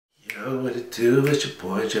What it do? It's your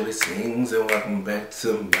boy Joey Sings, and welcome back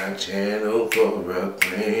to my channel for a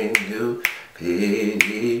brand new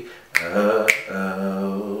video.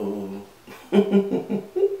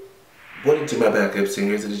 What it do, my backup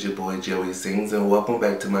singers? It is your boy Joey Sings, and welcome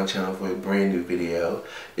back to my channel for a brand new video.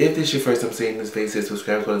 If this is your first time seeing this face, hit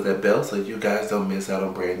subscribe as well as that bell so you guys don't miss out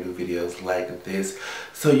on brand new videos like this.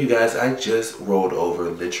 So you guys, I just rolled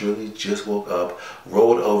over, literally just woke up,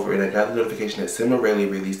 rolled over, and I got a notification that Cimorelli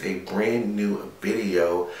released a brand new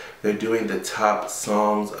video. They're doing the top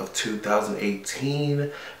songs of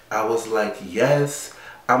 2018. I was like, yes,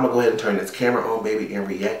 I'm gonna go ahead and turn this camera on, baby, and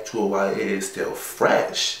react to it while it is still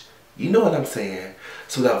fresh. You know what I'm saying?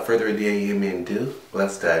 So without further ado,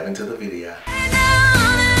 let's dive into the video.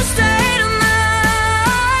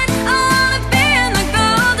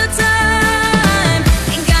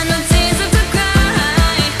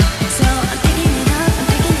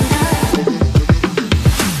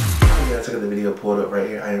 Pulled up right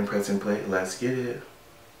here. I am pressing play. Let's get it.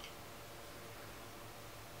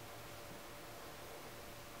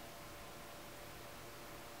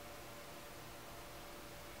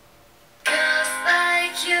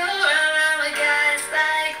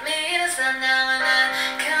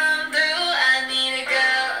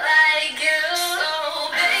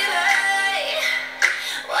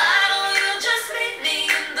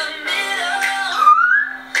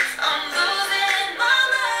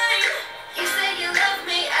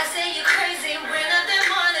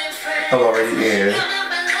 I'm already in.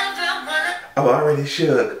 I'm already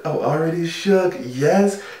shook. I'm already shook.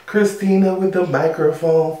 Yes, Christina with the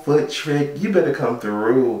microphone foot trick. You better come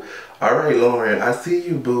through. Alright, Lauren, I see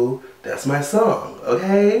you, boo. That's my song,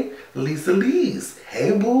 okay? Lisa Lee's.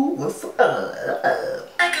 Hey, boo, what's up?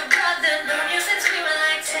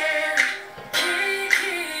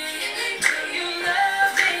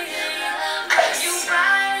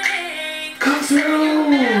 Come through.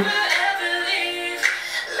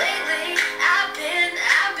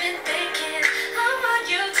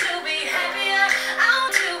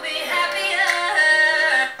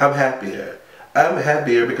 I'm happier. I'm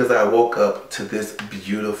happier because I woke up to this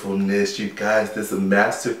beautifulness, you guys. This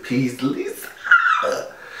masterpiece, Lisa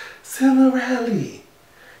Cimorelli.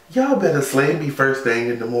 Y'all better slay me first thing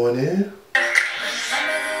in the morning.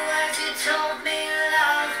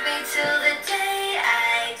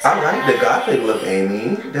 I like the gothic look,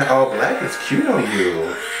 Amy. That all black is cute on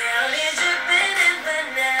you.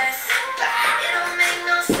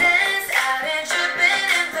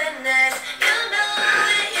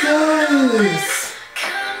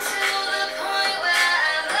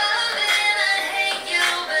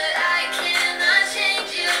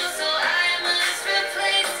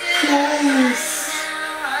 Yes.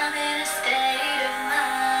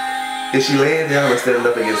 Is she laying down or standing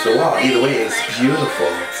up against the wall? Either way, it's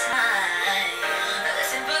beautiful.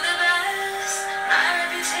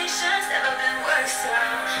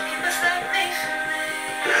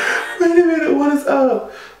 Wait a minute, what is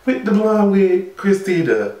up with the blonde wig,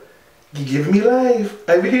 Christina? You giving me life.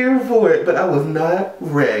 I'm here for it, but I was not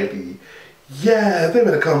ready. Yeah, they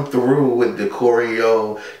better come through with the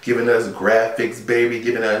choreo, giving us graphics, baby,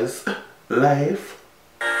 giving us life.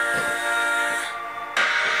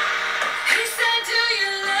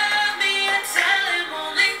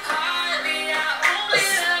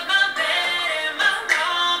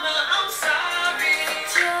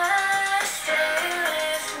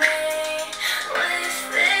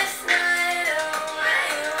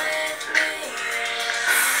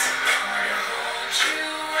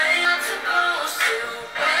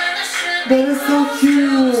 That is so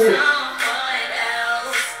cute.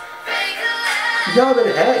 Y'all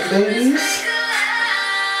better act, babies.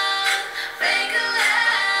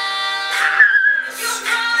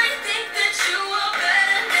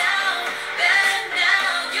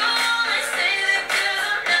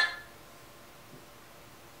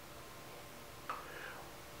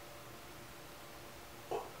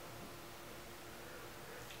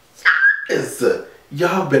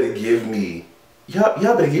 Y'all better give me. Y'all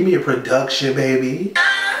better give me a production, baby.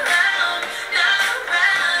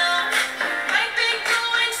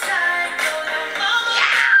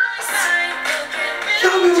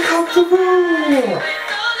 Y'all better come through.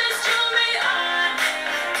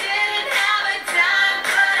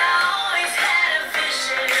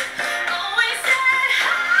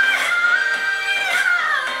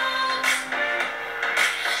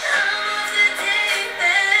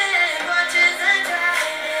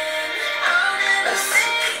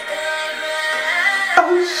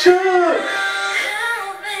 I'm shook.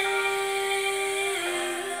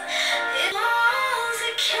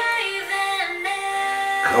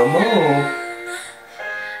 Come on.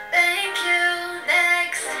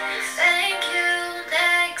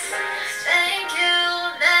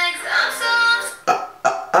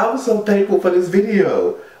 so thankful for this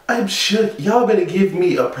video. I'm shook. Y'all better give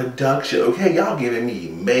me a production, okay? Y'all giving me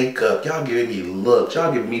makeup. Y'all giving me looks.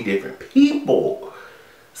 Y'all giving me different people.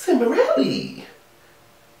 Cimorelli.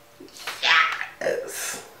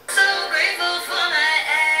 Yes. So grateful for my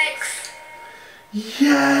ex.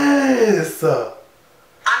 Yes.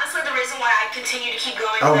 Honestly, the reason why I continue to keep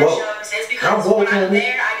going to their shows is because when I'm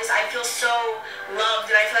there, I feel so loved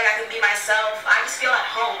and I feel like I can be myself. I just feel at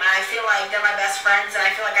home and I feel like they're my best friends and I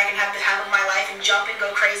feel like I can have the time of my life and jump and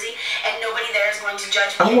go crazy and nobody there is going to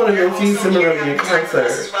judge me. I want to go see Cimorelli in concert.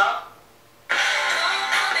 As well.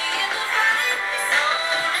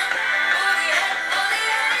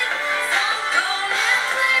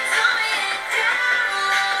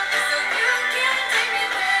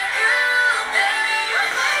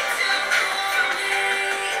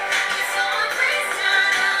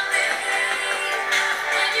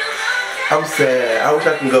 I'm sad. I wish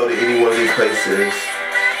I could go to any one of these places.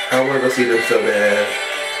 I want to go see them so bad.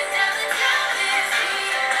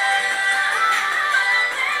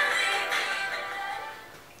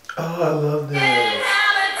 Oh, I love them.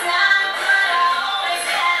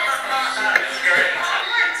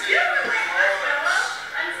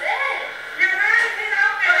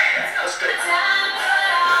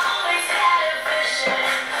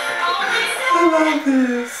 I love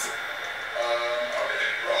this.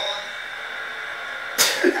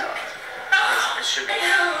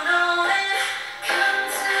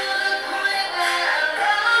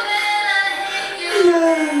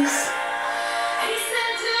 Yes.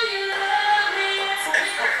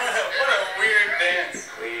 What a weird dance.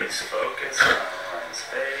 Please focus on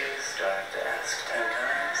space. Do I have to ask 10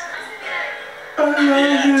 times? I love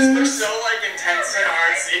this. They're so like intense and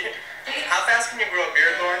artsy. How fast can you grow a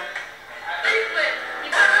beard, Lauren?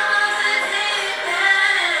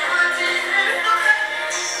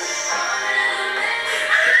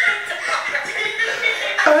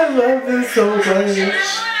 I love this so much.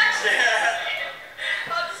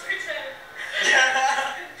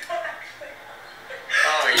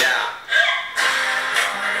 Oh yeah.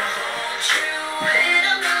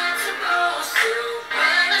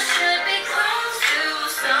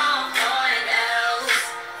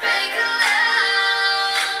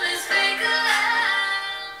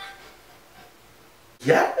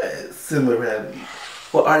 Yes, Cimorelli.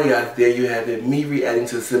 Well, alright guys, there you have it. Me reacting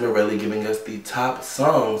to Cimorelli giving us the top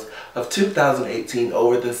songs of 2018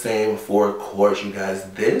 over the same 4 chords, you guys.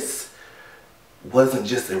 This wasn't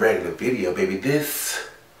just a regular video, baby. This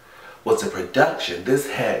was a production. This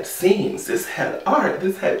had scenes. This had art.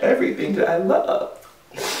 This had everything that I love.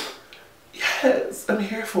 Yes, I'm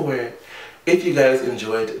here for it. If you guys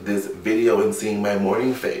enjoyed this video and seeing my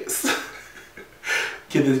morning face,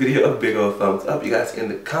 give this video a big old thumbs up. You guys in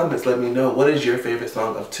the comments let me know what is your favorite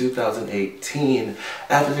song of 2018.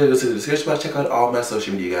 After you go to the description box, check out all my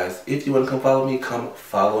social media, guys. If you want to come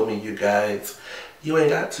follow me, you guys. You ain't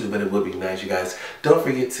got to, but it would be nice, you guys. Don't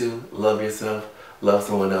forget to love yourself, love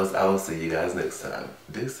someone else. I will see you guys next time.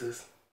 Deuces.